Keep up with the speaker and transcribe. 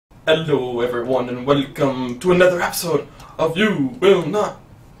Hello everyone and welcome to another episode of You Will Not...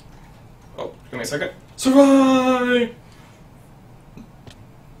 Oh, give me a second. Survive!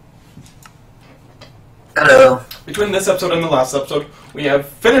 Hello. Between this episode and the last episode, we have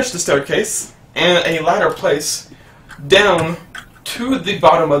finished the staircase and a ladder place down to the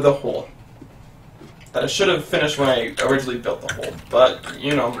bottom of the hole. That I should have finished when I originally built the hole, but,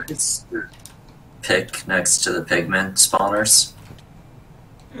 you know. It's pick next to the pigment spawners.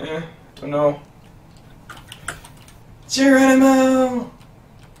 Don't know. Geronimo!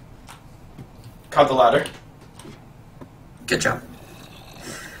 Caught the ladder. Good job.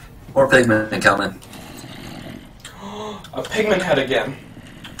 More pigment coming. A pigment head again.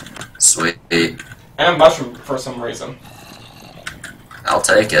 Sweet. And a mushroom for some reason. I'll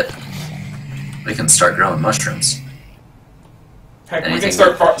take it. We can start growing mushrooms. Heck, we Anything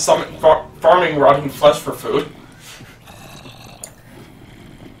can start farming rotten flesh for food.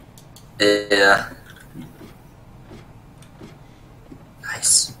 Yeah.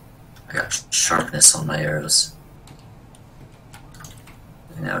 Nice. I got sharpness on my arrows.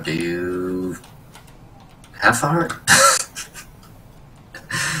 Now do you... half a heart?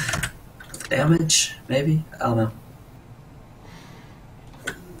 Damage, maybe? I don't know.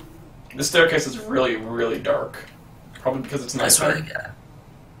 The staircase is really, really dark. Probably because it's That's what I nighttime. got.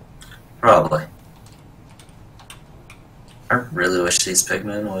 Probably. I really wish these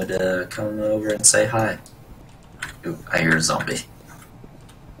pigmen would come over and say hi. Ooh, I hear a zombie.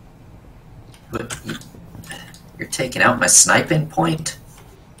 What? You're taking out my sniping point?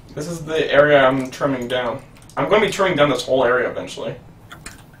 This is the area I'm trimming down. I'm going to be trimming down this whole area eventually.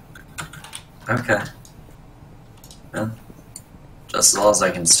 Okay. Well, just as long as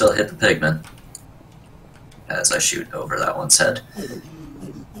I can still hit the pigmen. As I shoot over that one's head.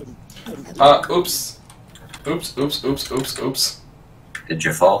 Oops. Oops. Did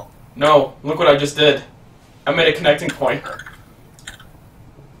you fall? No, look what I just did. I made a connecting point.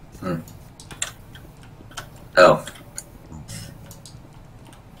 Oh.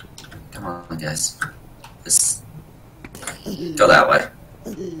 Come on, guys. Just go that way.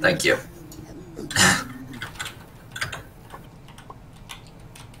 Thank you.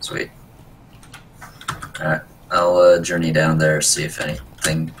 Sweet. Alright, I'll journey down there, see if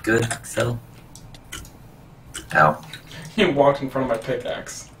anything good fell. Ow. You walked in front of my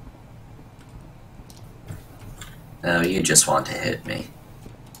pickaxe. No, you just want to hit me.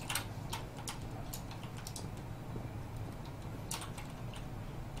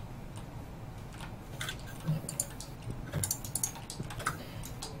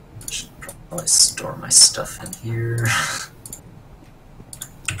 Should probably store my stuff in here.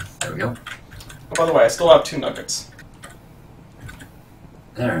 There we go. Oh, by the way, I still have 2 nuggets.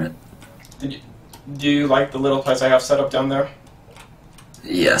 Alright. Do you like the little place I have set up down there?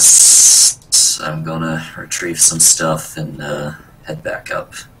 Yes. I'm gonna retrieve some stuff and head back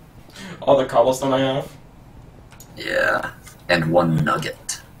up. All the cobblestone I have? Yeah. And 1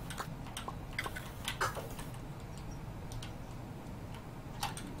 nugget.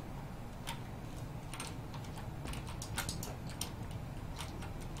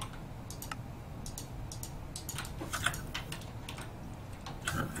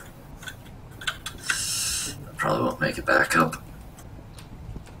 Probably won't make it back up.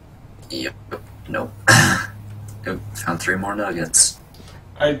 Yep. Nope. Nope. Found 3 more nuggets.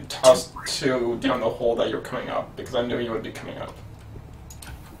 I tossed 2 down the hole that you were coming up, because I knew you would be coming up.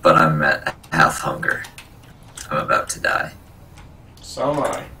 But I'm at half hunger. I'm about to die. So am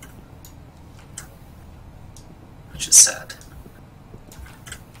I. Which is sad.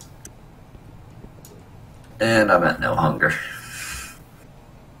 And I'm at no hunger.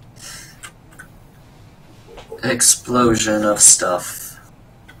 Explosion of stuff.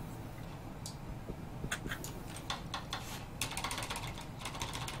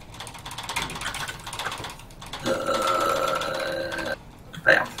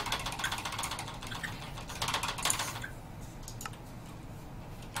 Bam.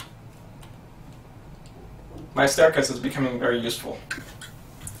 My staircase is becoming very useful.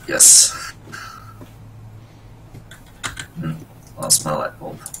 Yes. Lost my light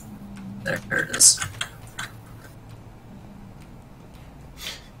bulb. There it is.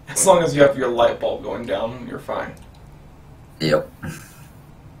 As long as you have your light bulb going down, you're fine. Yep.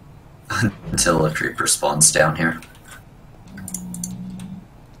 Until a creeper spawns down here.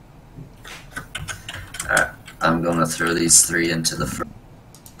 Alright, I'm gonna throw these 3 into the furnace.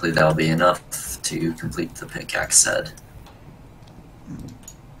 Hopefully that'll be enough to complete the pickaxe head.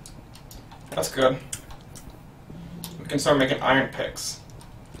 That's good. We can start making iron picks.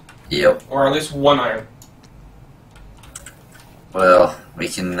 Yep. Or at least 1 iron. Well, we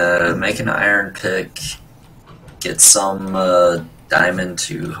can make an iron pick, get some diamond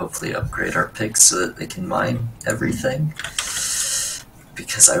to hopefully upgrade our picks so that they can mine everything.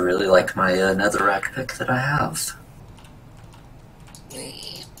 Because I really like my netherrack pick that I have.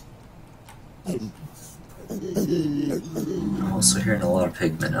 I'm also hearing a lot of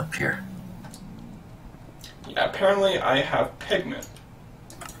pigmen up here. Yeah, apparently I have pigment.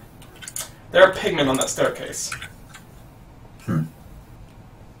 There are pigmen on that staircase.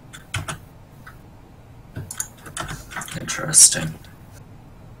 Interesting.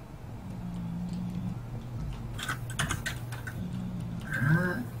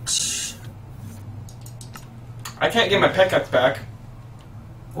 I can't get my pickaxe back.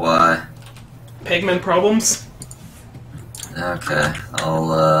 Why? Pigmen problems? Okay,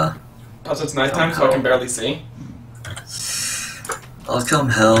 I'll Plus it's nighttime, so I can barely see. I'll come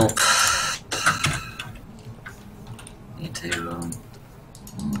help. Need to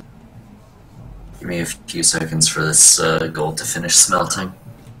give me a few seconds for this gold to finish smelting.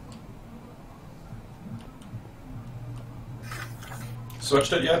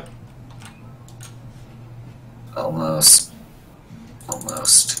 Switched it yet? Almost.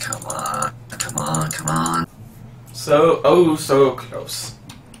 Almost. Come on. Come on. Come on. So close.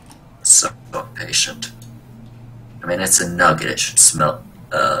 So patient. I mean, it's a nugget. It should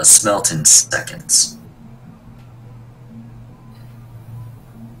smelt in seconds.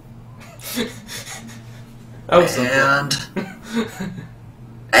 Oh, so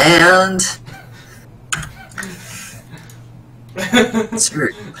and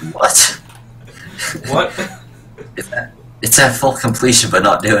seriously, what? What? It's at full completion, but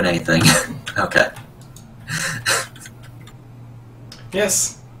not doing anything. Okay.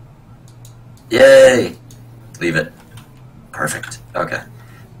 Yes. Yay! Leave it. Perfect. Okay.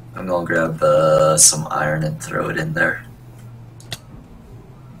 I'm gonna grab some iron and throw it in there.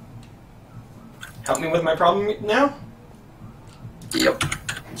 Help me with my problem now? Yep.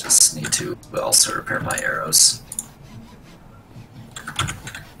 Just need to also repair my arrows.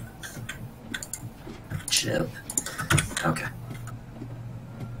 Chip. Okay.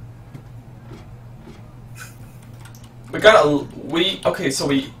 Okay, so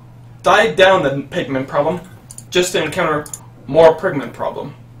we died down the pigment problem just to encounter more pigment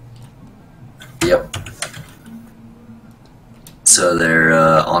problem. Yep. So they're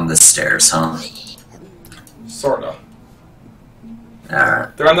on the stairs, huh? Sorta.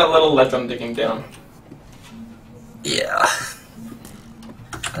 Alright. They're on that little ledge I'm digging down. Yeah.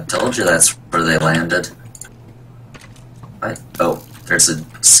 I told you that's where they landed. Oh, there's a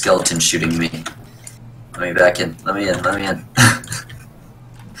skeleton shooting me. Let me back in. Let me in. Let me in.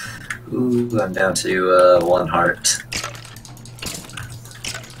 Ooh, I'm down to 1 heart.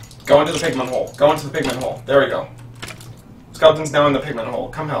 Go into the pigment hole. Go into the pigment hole. There we go. Skeleton's now in the pigment hole.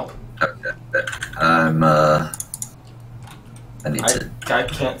 Come help. Okay. I need to I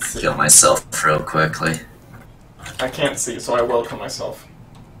can't see. kill myself real quickly. I can't see, so I will kill myself.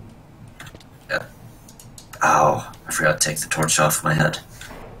 Yeah. Ow. I forgot to take the torch off my head.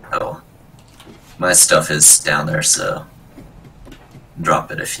 Oh. My stuff is down there, so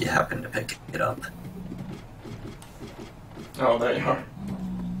drop it if you happen to pick it up. Oh, there you are.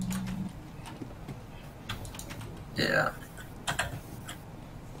 Yeah.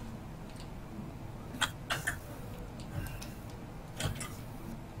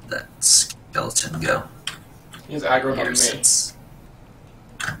 That skeleton go. He's aggroed on Here's me.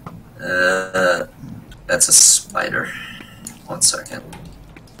 That's a spider. 1 second.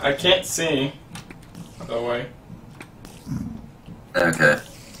 I can't see. By the way. Okay.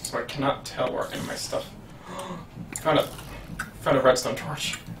 So I cannot tell where any of my stuff. Found a redstone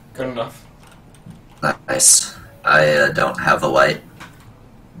torch. Good enough. Nice. I don't have a light.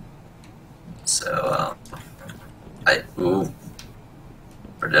 So, ooh.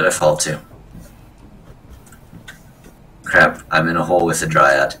 Where did I fall to? Crap, I'm in a hole with a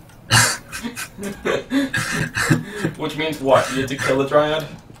dryad. Which means what? You have to kill the dryad?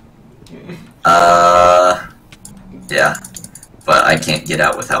 Yeah. But I can't get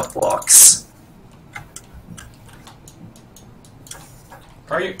out without blocks.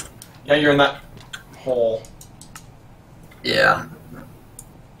 Are you? Yeah, you're in that hole. Yeah.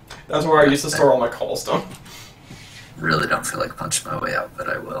 That's where I used to store all my cobblestone. Really don't feel like punching my way out, but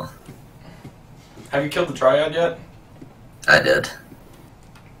I will. Have you killed the dryad yet? I did.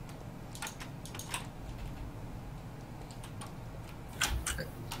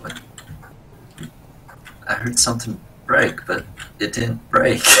 What? I heard something break, but it didn't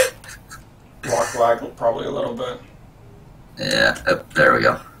break. Block lag probably a little bit. Yeah, oh, there we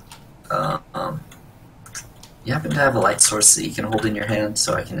go. You happen to have a light source that you can hold in your hand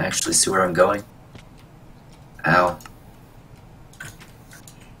so I can actually see where I'm going? Ow.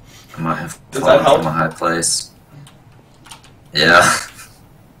 I might have Does fallen that help? from a high place. Yeah.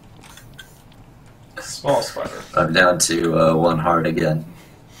 Small spider. I'm down to 1 heart again.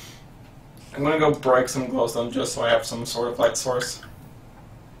 I'm gonna go break some glowstone just so I have some sort of light source.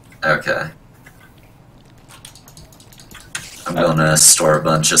 Okay. I'm gonna store a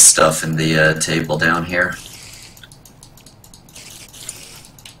bunch of stuff in the table down here.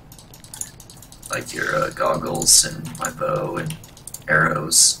 Like your goggles and my bow and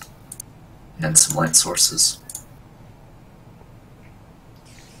arrows and some light sources.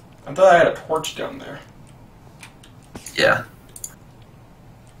 I thought I had a torch down there. Yeah.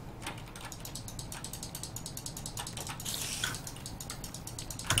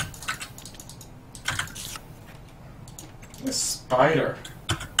 This spider.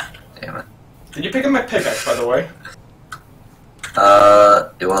 Damn it. Did you pick up my pickaxe, by the way?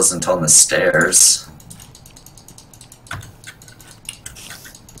 It wasn't on the stairs.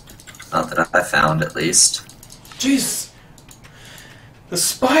 Not that I found, at least. Jesus! The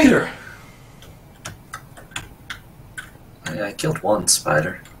spider! Yeah, I killed 1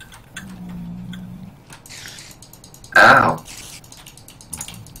 spider. Ow!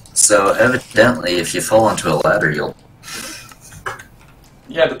 So, evidently, if you fall onto a ladder, you'll...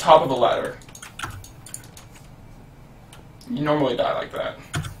 Yeah, the top of the ladder. You normally die like that.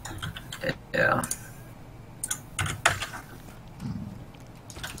 Yeah.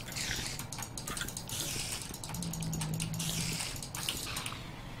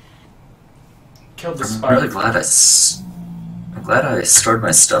 Killed the I'm spider. really glad I'm glad I stored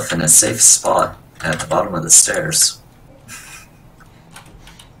my stuff in a safe spot at the bottom of the stairs.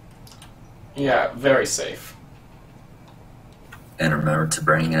 Yeah, very safe. And remember to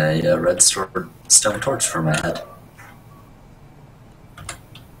bring a red stone torch for my head.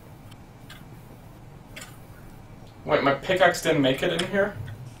 Wait, my pickaxe didn't make it in here?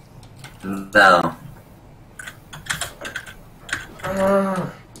 No.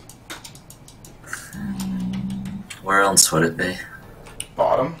 Where else would it be?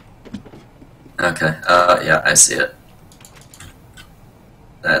 Bottom. Okay, yeah, I see it.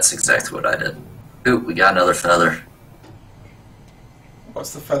 That's exactly what I did. Ooh, we got another feather.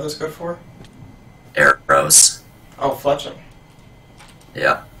 What's the feathers good for? Arrows. Oh, fletching.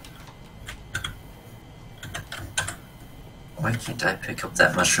 Yeah. Why can't I pick up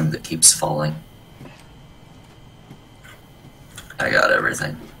that mushroom that keeps falling? I got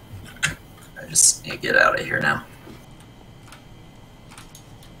everything. I just need to get out of here now.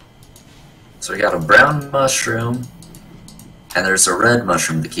 So we got a brown mushroom, and there's a red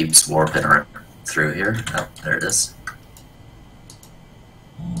mushroom that keeps warping through here. Oh, there it is.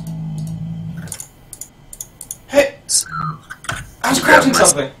 Hey! So, I was you grab crouching my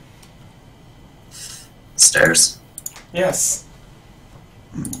something! stairs. Yes.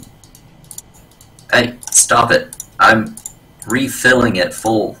 Hey, stop it. I'm refilling it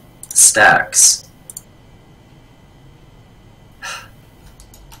full stacks.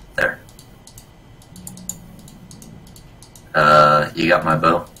 There. You got my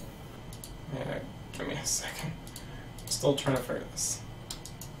bow? Yeah, give me a second. I'm still trying to figure this.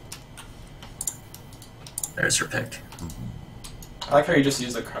 There's your pick. I like how you just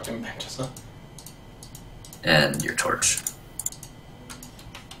use the crafting bench as a... And your torch.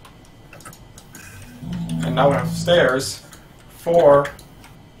 And now we have stairs for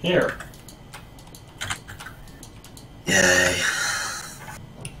here. Yay.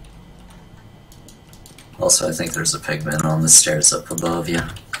 Also, I think there's a pigman on the stairs up above you.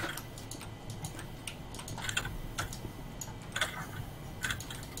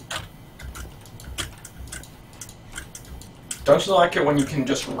 Don't you like it when you can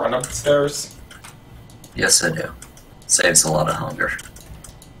just run up the stairs? Yes, I do. Saves a lot of hunger.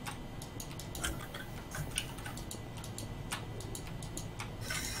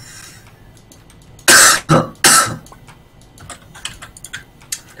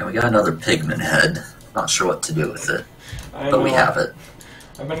 And we got another pigman head. Not sure what to do with it, but we have it.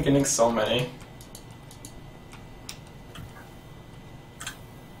 I've been getting so many.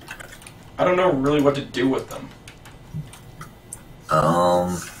 I don't know really what to do with them.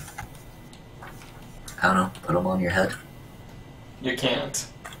 I don't know. Put them on your head. You can't.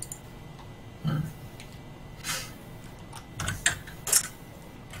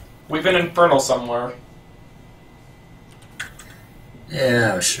 We've been infernal somewhere.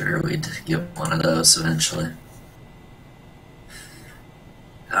 Yeah, I'm sure we'd get one of those eventually.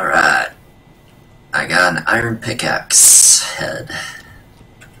 Alright. I got an iron pickaxe head.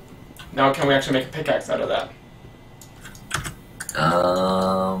 Now can we actually make a pickaxe out of that?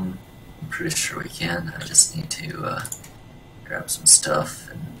 I'm pretty sure we can. I just need to grab some stuff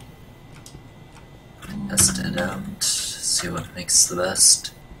and test it out, see what makes the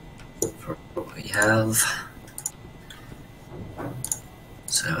best for what we have.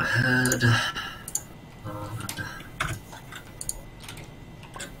 So head on.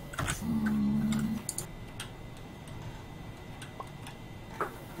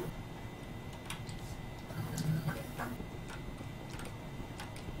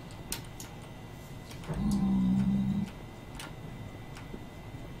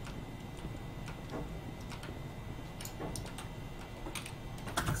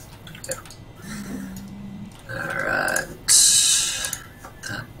 Alright,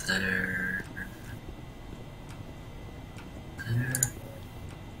 that there, there.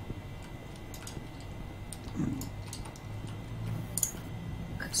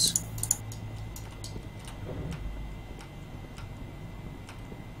 Nice.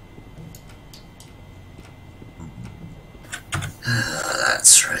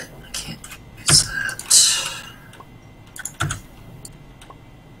 That's right, I can't use that.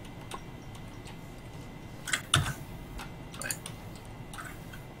 Wait.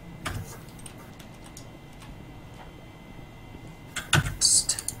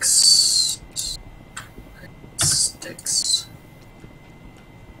 Sticks. Sticks.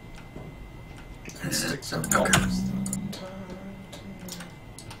 Sticks and Okay. bombs.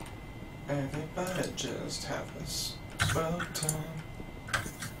 Everybody just have this swell time.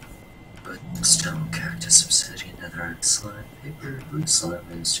 But stone, cactus, obsidian, netherite, slime, paper, blue slime,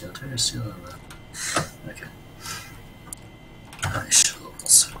 and steel, tire, steel, and okay. I shall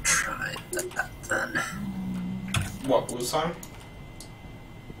also try that then. What, blue sign?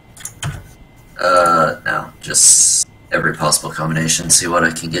 No, just every possible combination, see what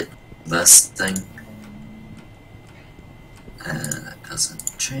I can get best thing. And that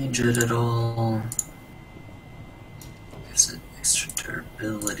doesn't change it at all. Gives it extra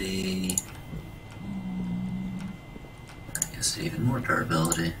durability. Gives it even more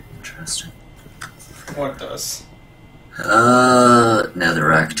durability. Interesting. What does?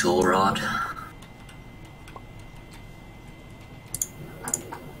 Netherrack tool rod.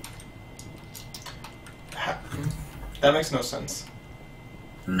 That makes no sense.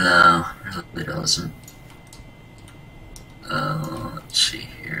 No, really doesn't. Let's see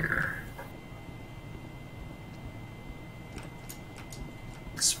here.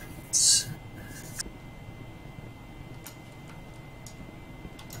 Experience.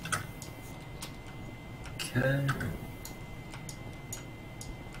 Okay.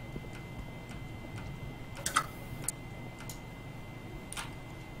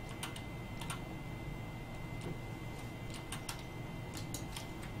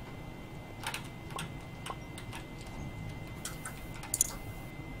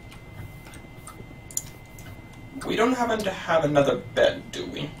 We don't happen to have another bed, do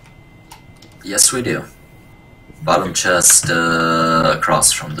we? Yes, we do. Bottom chest,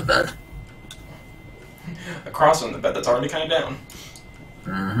 across from the bed. Across from the bed that's already kind of down.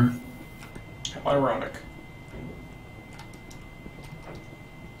 Mm-hmm. How ironic.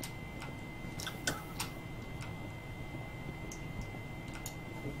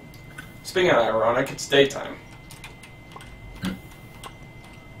 Speaking of ironic, it's daytime.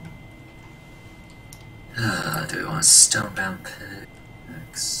 Do we want a stonebound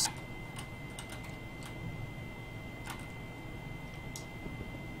pickaxe?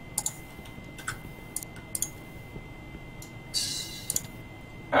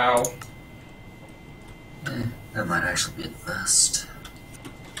 Ow. That might actually be the best.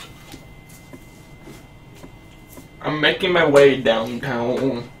 I'm making my way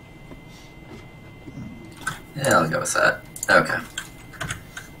downtown. Yeah, I'll go with that. Okay.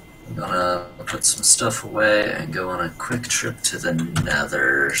 I'm gonna put some stuff away and go on a quick trip to the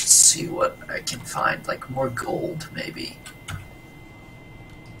nether, see what I can find. Like more gold, maybe.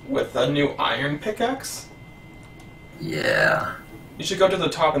 With a new iron pickaxe? Yeah. You should go to the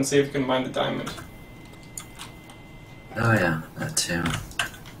top and see if you can mine the diamond. Oh yeah, that too.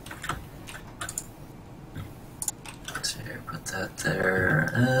 So put that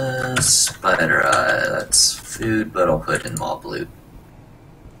there. Spider eye, that's food, but I'll put in mob loot.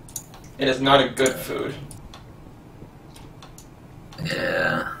 It is not a good food.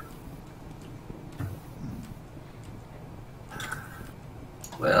 Yeah.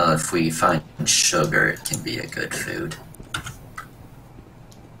 Well, if we find sugar, it can be a good food.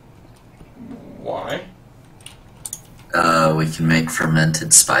 Why? We can make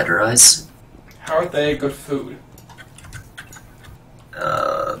fermented spider eyes. How are they good food?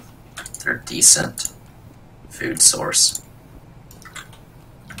 They're decent food source.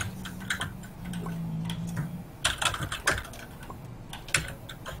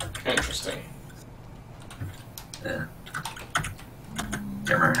 Interesting. Yeah. Can't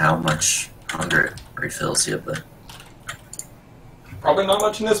remember how much hunger it refills you, but Probably not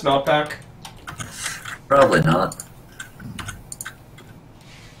much in this mouth pack. probably not.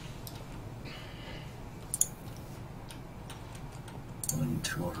 One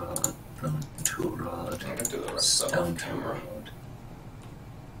tool rod, one tool rod, I'm gonna do the rest of stone the tool camera.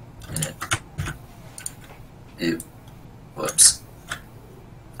 rod. Ew. Whoops.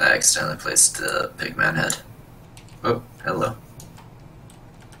 I accidentally placed the pigman head. Oh, hello.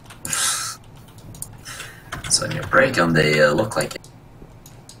 So when you break them, they look like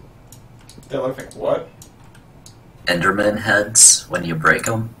They look like what? Enderman heads when you break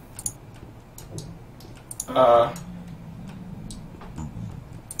them.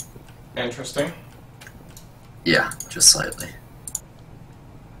 Interesting. Yeah, just slightly.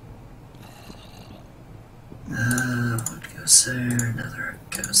 One goes there, another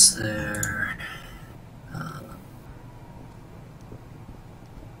goes there.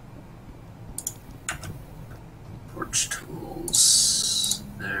 Torch tools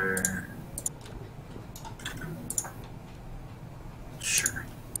there. Sure.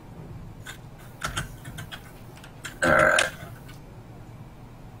 Alright.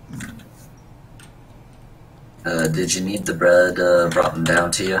 Did you need the bread brought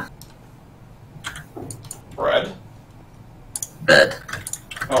down to you? Bread? Bed.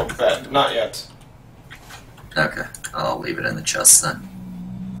 Oh, bed. Not yet. Okay, I'll leave it in the chest then.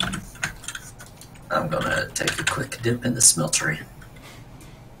 I'm gonna take a quick dip in the smeltery.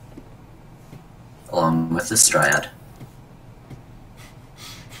 Along with this dryad.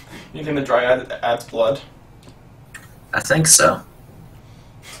 You think the dryad adds blood? I think so.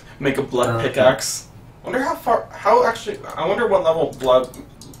 Make a blood pickaxe. Wonder how far. How actually. I wonder what level blood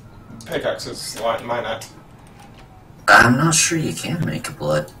pickaxes mine at. I'm not sure you can make a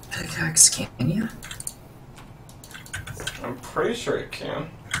blood pickaxe, can you? I'm pretty sure it can.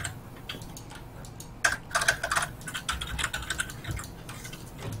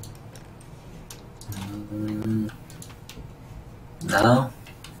 No?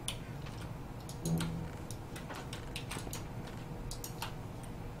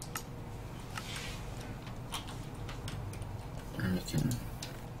 And you can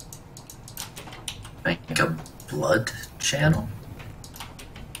make a blood channel?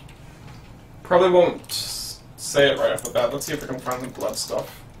 Probably won't say it right off the bat. Let's see if we can find the blood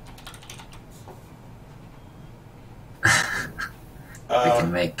stuff. We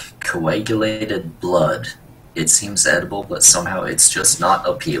can make coagulated blood. It seems edible, but somehow it's just not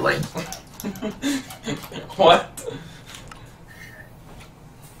appealing. What?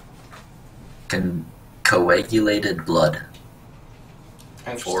 Coagulated blood.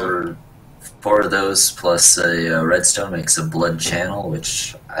 Interesting. Four of those plus a redstone makes a blood channel,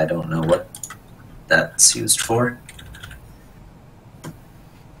 which I don't know what that's used for.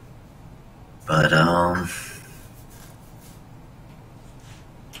 But,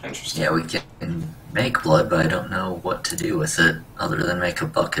 Interesting. yeah, we can make blood, but I don't know what to do with it other than make a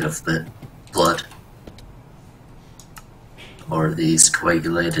bucket of the blood. Or these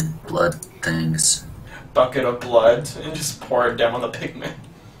coagulated blood things. Bucket of blood and just pour it down on the pigment.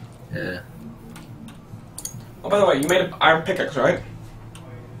 Yeah. Oh, by the way, you made an iron pickaxe, right?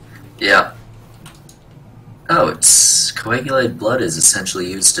 Yeah. Oh, it's coagulated blood is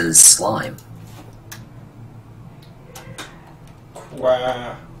essentially used as slime.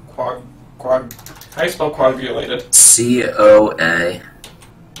 How do you spell coagulated? COA.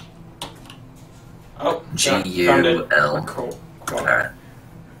 Oh, GUL. found it. Cool. Alright.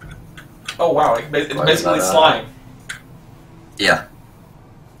 Oh wow, it's basically slime. Yeah.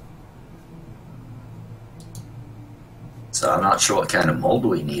 So I'm not sure what kind of mold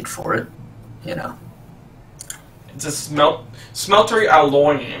we need for it. You know. It's a smeltery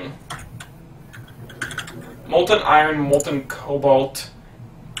alloying. Molten iron, molten cobalt.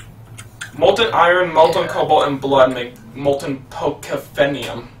 Molten iron, molten cobalt, and blood make molten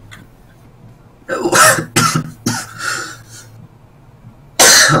pocaphenium.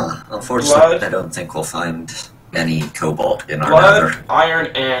 Unfortunately, Blood, I don't think we'll find any cobalt in our blood, nether. iron,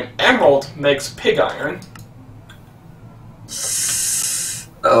 and emerald makes pig iron.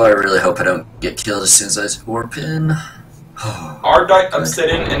 Oh, I really hope I don't get killed as soon as I warp in. Ardite,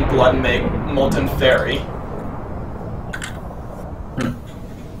 obsidian, and blood make molten fairy.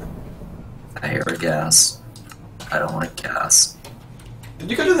 I hear a gas. I don't like gas. Did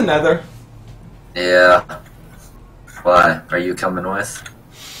you go to the nether? Yeah. Why? Are you coming with?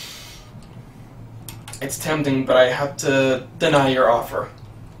 It's tempting, but I have to deny your offer.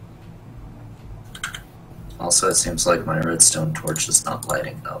 Also, it seems like my redstone torch is not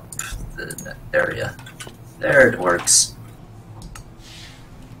lighting up the area. There, it works.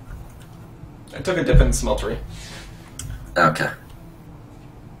 I took a dip in smeltery. Okay.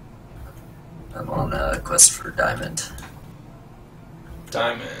 I'm on a quest for diamond.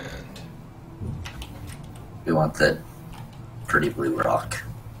 Diamond. We want that pretty blue rock.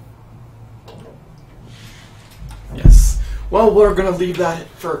 Yes. Well, we're gonna leave that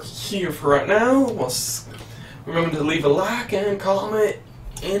for here for right now. Remember to leave a like and comment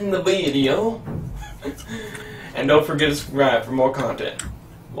in the video. And don't forget to subscribe for more content.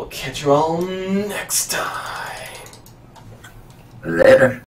 We'll catch you all next time. Later.